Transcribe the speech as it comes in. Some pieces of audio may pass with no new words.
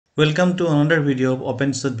Welcome to another video of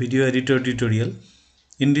Openshot video editor tutorial.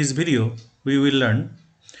 In this video, we will learn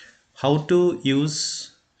how to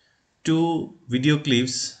use two video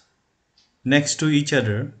clips next to each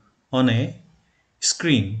other on a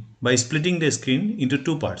screen by splitting the screen into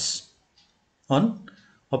two parts on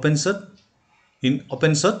Openshot in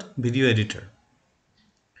Openshot video editor.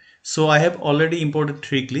 So I have already imported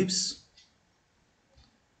three clips,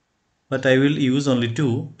 but I will use only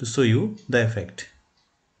two to show you the effect.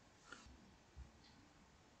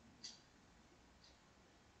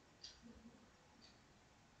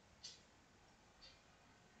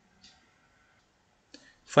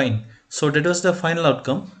 Fine. So that was the final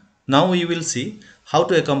outcome. Now we will see how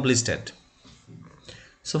to accomplish that.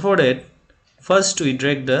 So for that, first we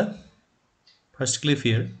drag the first clip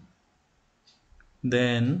here,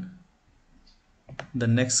 then the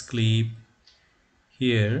next clip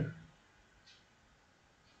here,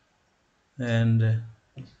 and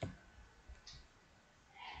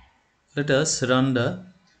let us run the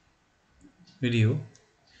video.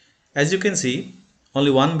 As you can see, only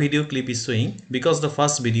one video clip is showing because the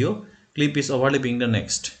first video clip is overlapping the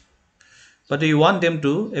next. But we want them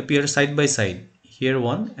to appear side by side. Here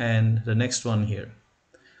one and the next one here.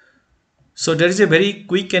 So there is a very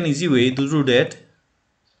quick and easy way to do that.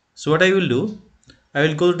 So what I will do, I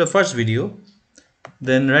will go to the first video,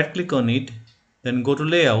 then right click on it, then go to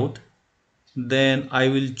layout, then I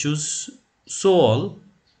will choose show all,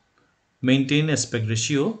 maintain aspect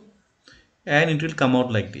ratio, and it will come out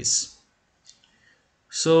like this.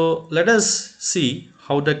 So let us see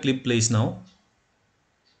how the clip plays now.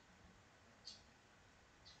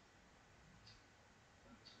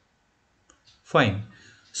 Fine.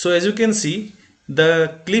 So as you can see,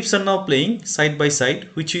 the clips are now playing side by side,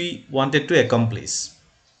 which we wanted to accomplish.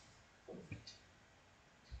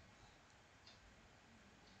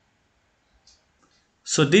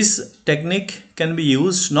 So this technique can be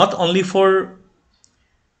used not only for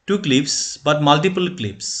two clips but multiple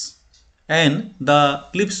clips, and the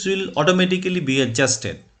clips will automatically be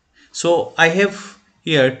adjusted. So I have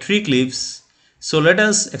here three clips. So let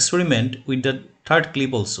us experiment with the third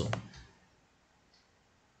clip also.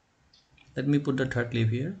 Let me put the third clip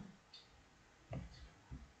here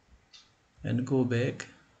and go back.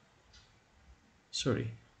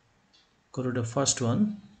 Sorry, go to the first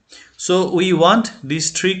one. So we want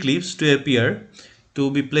these three clips to appear to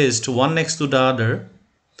be placed one next to the other.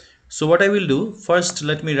 So what I will do, first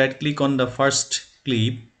let me right click on the first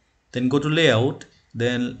clip, then go to layout,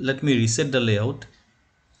 then let me reset the layout.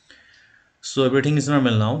 So everything is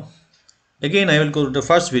normal now. Again I will go to the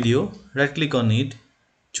first video, right click on it,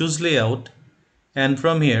 choose layout, and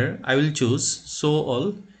from here I will choose show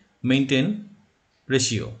all, maintain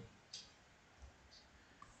ratio.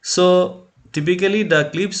 So typically the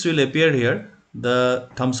clips will appear here, the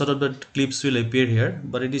thumbs out of the clips will appear here,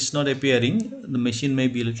 but it is not appearing. The machine may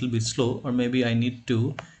be a little bit slow, or maybe I need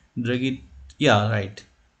to drag it. Yeah, right.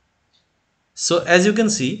 So as you can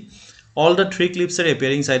see, all the three clips are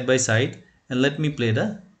appearing side by side, and let me play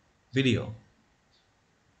the video.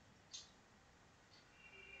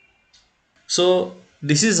 So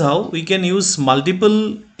this is how we can use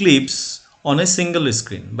multiple clips on a single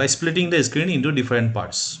screen by splitting the screen into different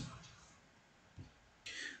parts.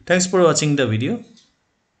 Thanks for watching the video.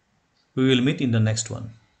 We will meet in the next one.